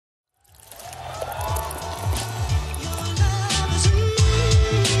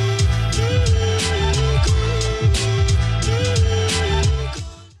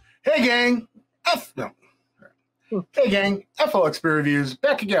Hey gang, FLX Beer Reviews,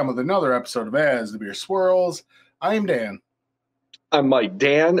 back again with another episode of As the Beer Swirls. I am Dan. I'm Mike.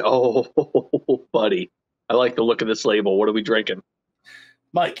 Dan? Oh, buddy. I like the look of this label. What are we drinking?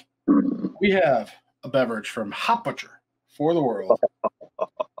 Mike, we have a beverage from Hop Butcher for the World.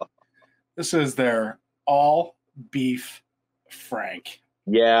 This is their all beef Frank.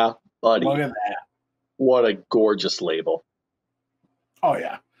 Yeah, buddy. Look at that. What a gorgeous label. Oh,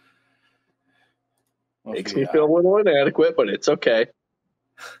 yeah. Makes me feel a little inadequate, but it's okay.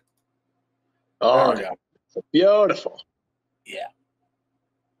 Oh, it's beautiful. Yeah.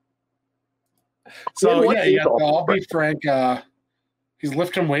 So, yeah, you got the all beef Frank. He's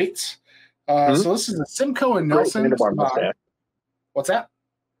lifting weights. So this is a Simcoe and Nelson. What's that?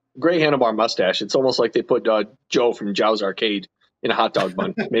 Great handlebar mustache. It's almost like they put Joe from Jow's Arcade in a hot dog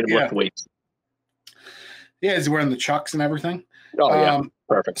bun. Made him lift weights. Yeah, he's wearing the chucks and everything. Oh, yeah.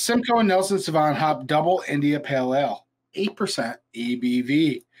 Perfect. Simcoe and Nelson Sauvin-hopped Double India Pale Ale. 8%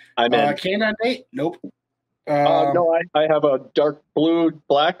 ABV. I'm in. Canned on date? Nope. No, I have a dark blue,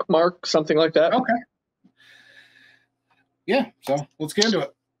 black mark, something like that. Okay. Yeah, so let's get into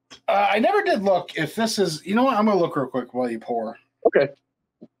it. I never did look if this is, you know what? I'm going to look real quick while you pour. Okay.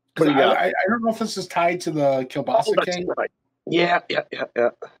 What do you got? I don't know if this is tied to the Kielbasa King. Right. Yeah.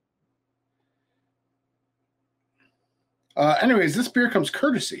 Anyways, this beer comes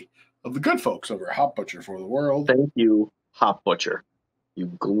courtesy of the good folks over at Hop Butcher for the World. Thank you, Hop Butcher. You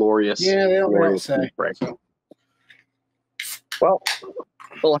glorious. Yeah, they don't know what to say. So. Well,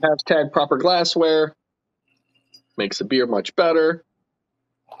 little hashtag proper glassware makes the beer much better.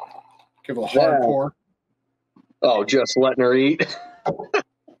 Give it a hard pour. Oh, just letting her eat.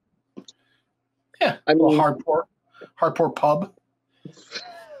 Yeah, I mean, hard pour pub.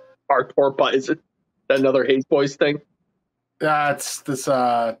 Hard pour pub. Is it another Hayes Boys thing? It's this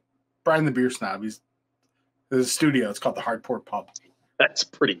Brian the Beer Snob. There's a studio. It's called the Hard Pour Pub. That's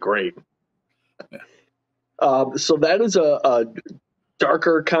pretty great. Yeah. So that is a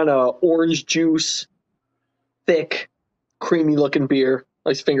darker kind of orange juice, thick, creamy looking beer.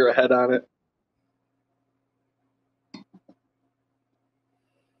 Nice finger ahead on it.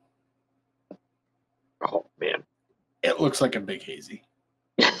 Oh man, it looks like a big hazy.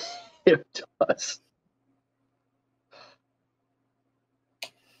 It does.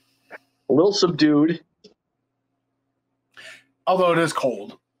 A little subdued. Although it is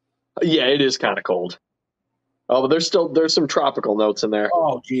cold. Yeah, it is kind of cold. Oh, but there's some tropical notes in there.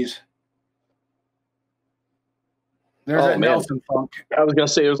 Oh, geez. There's that Nelson funk. I was going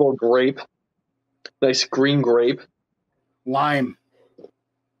to say there's a little grape. Nice green grape. Lime.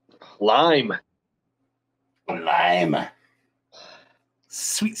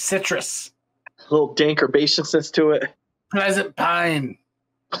 Sweet citrus. A little dank herbaceousness to it. Pleasant pine.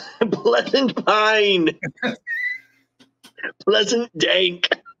 Pleasant pine. Pleasant dank.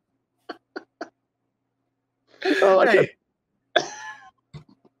 Hey,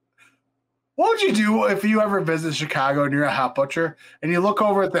 what would you do if you ever visit Chicago and you're a Hop Butcher and you look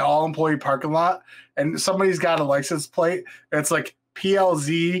over at the all-employee parking lot and somebody's got a license plate and it's like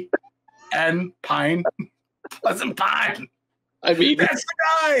PLZN Pine? Pleasant Pine. I mean, that's the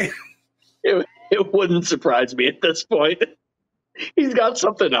guy. It wouldn't surprise me at this point. He's got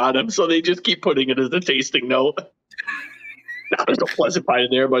something on him, so they just keep putting it as a tasting note. Now, there's no Pleasant Pine in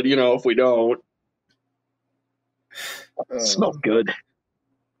there, but, if we don't. It smells good.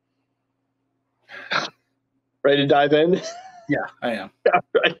 Ready to dive in? Yeah, I am. All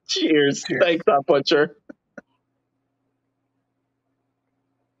right, cheers. Thanks, Hop Butcher.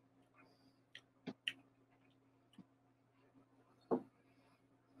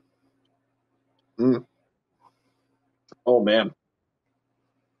 Oh, man.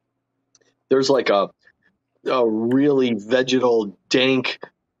 There's like a really vegetal, dank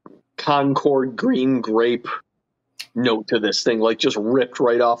Concord green grape note to this thing, like just ripped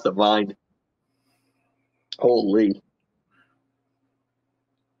right off the vine. Holy.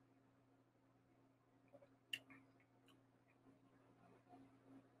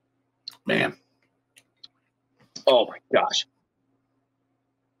 Man. Oh, my gosh.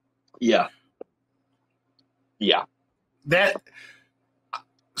 Yeah.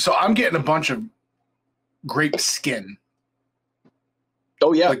 So I'm getting a bunch of grape skin.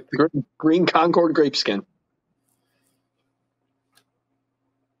 Oh, yeah. Like green Concord grape skin.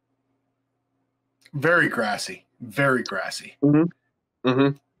 Very grassy. Mm-hmm.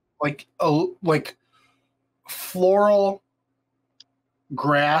 Mm-hmm. Like floral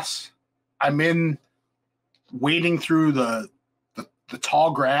grass. I'm in wading through the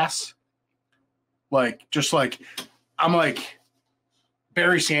tall grass. I'm like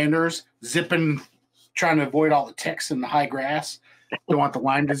Barry Sanders zipping trying to avoid all the ticks in the high grass. Don't want the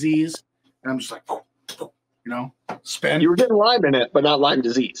Lyme disease. And I'm just like, spin. You were getting Lyme in it, but not Lyme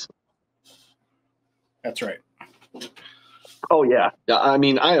disease. That's right. Oh, yeah. I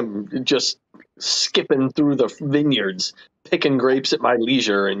mean, I am just skipping through the vineyards, picking grapes at my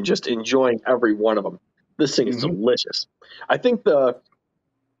leisure and just enjoying every one of them. This thing is delicious. I think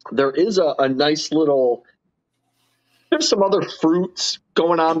there is a nice little, there's some other fruits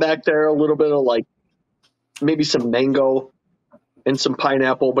going on back there, a little bit of like maybe some mango and some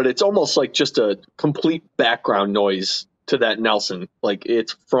pineapple, but it's almost like just a complete background noise to that Nelson. Like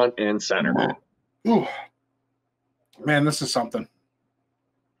it's front and center. Ooh. Man, this is something.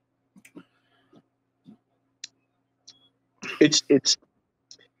 It's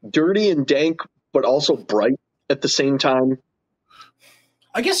dirty and dank, but also bright at the same time.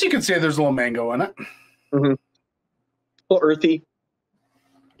 I guess you could say there's a little mango in it. Mm-hmm. A little earthy.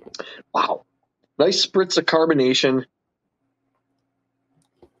 Wow. Nice spritz of carbonation.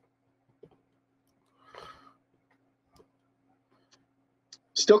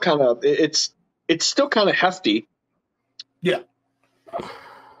 Still kind of, it's still kind of hefty. Yeah.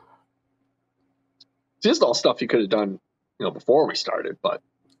 Just all stuff you could have done, before we started, but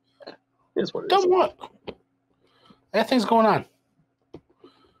here's what it is. Done what? That thing's going on.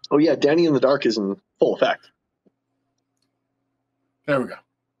 Oh yeah, Danny in the Dark is in full effect. There we go.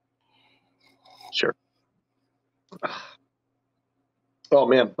 Sure. Oh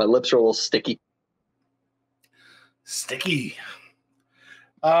man, my lips are a little sticky. Sticky.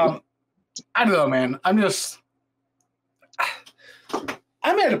 I don't know, man. I'm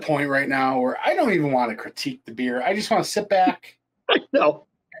at a point right now where I don't even want to critique the beer. I just want to sit back I know.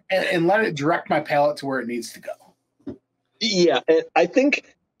 and let it direct my palate to where it needs to go. Yeah, and I think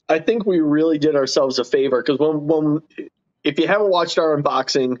we really did ourselves a favor because when if you haven't watched our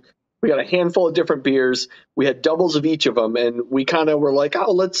unboxing, we got a handful of different beers. We had doubles of each of them, and we kind of were like,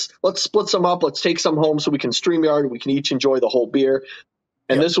 oh, let's split some up. Let's take some home so we can StreamYard. We can each enjoy the whole beer.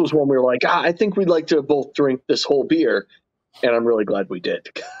 And This was when we were like, I think we'd like to both drink this whole beer. And I'm really glad we did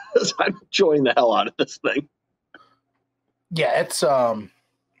because I'm enjoying the hell out of this thing. Yeah, it's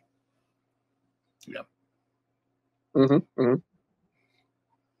Mm-hmm.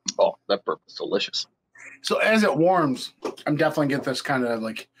 Oh, that burp is delicious. So as it warms, I'm definitely get this kind of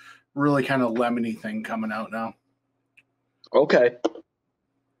like really kind of lemony thing coming out now. Okay.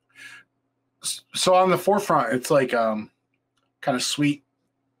 So on the forefront, it's like kind of sweet,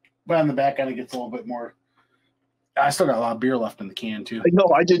 but on the back end, it gets a little bit more. I still got a lot of beer left in the can too.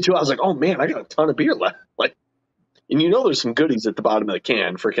 No, I did too. I was like, oh man, I got a ton of beer left. Like, and there's some goodies at the bottom of the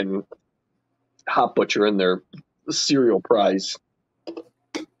can. Freaking Hop Butcher and their cereal prize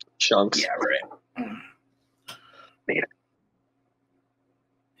chunks. Yeah, right. Man.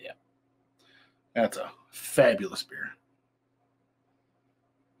 Yeah. That's a fabulous beer.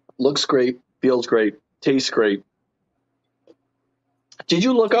 Looks great, feels great, tastes great. Did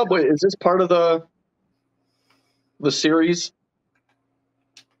you look up? Wait, is this part of the series?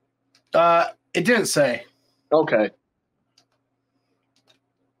 It didn't say. Okay.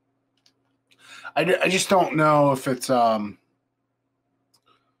 I just don't know if it's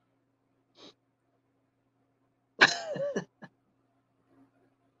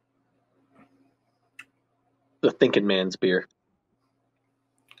The thinking man's beer.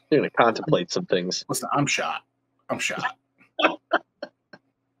 You're going to contemplate some things. Listen, I'm shot.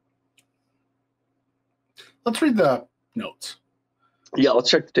 Let's read the notes. Yeah,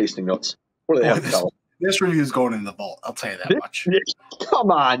 let's check the tasting notes. What do they have to tell? This review is going in the vault. I'll tell you that much. Come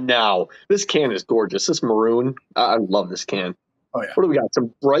on now. This can is gorgeous. This maroon. I love this can. Oh, yeah. What do we got?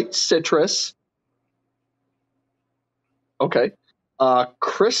 Some bright citrus. Okay.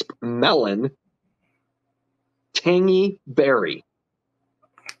 Crisp melon. Tangy berry.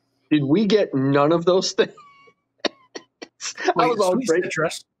 Did we get none of those things? Wait, I was all great.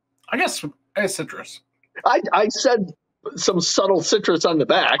 Citrus. I guess citrus. I said some subtle citrus on the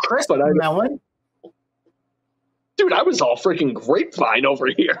back. Crisp but melon? Dude, I was all freaking grapevine over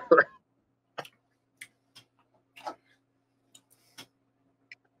here.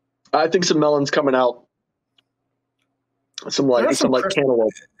 I think some melon's coming out. Some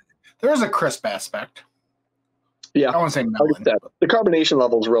cantaloupe. There's a crisp aspect. Yeah. I want to say melon. The carbonation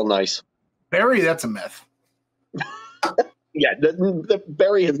level is real nice. Berry, that's a myth. Yeah, the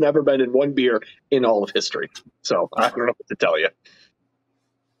berry has never been in one beer in all of history. So I don't know what to tell you.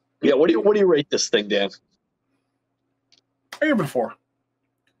 Yeah, what do you rate this thing, Dan? I give it 4.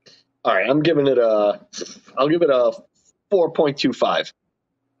 All right, I'll give it a 4.25.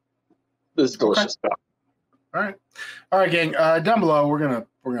 This is delicious stuff. All right, gang. Down below, we're gonna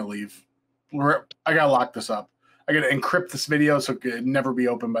leave I gotta lock this up. I gotta encrypt this video so it can never be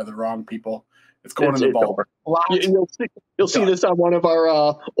opened by the wrong people. It's going in the vault. You'll see this on one of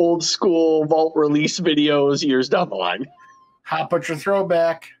our old school vault release videos years down the line. Hot Butcher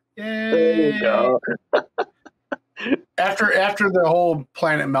throwback. Yay. There you go. After the whole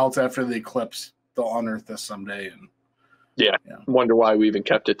planet melts after the eclipse, they'll unearth this someday. And yeah. Wonder why we even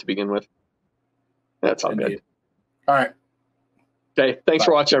kept it to begin with. That's all good. All right. Okay. Thanks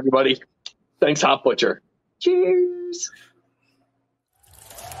for watching, everybody. Thanks, Hot Butcher. Cheers.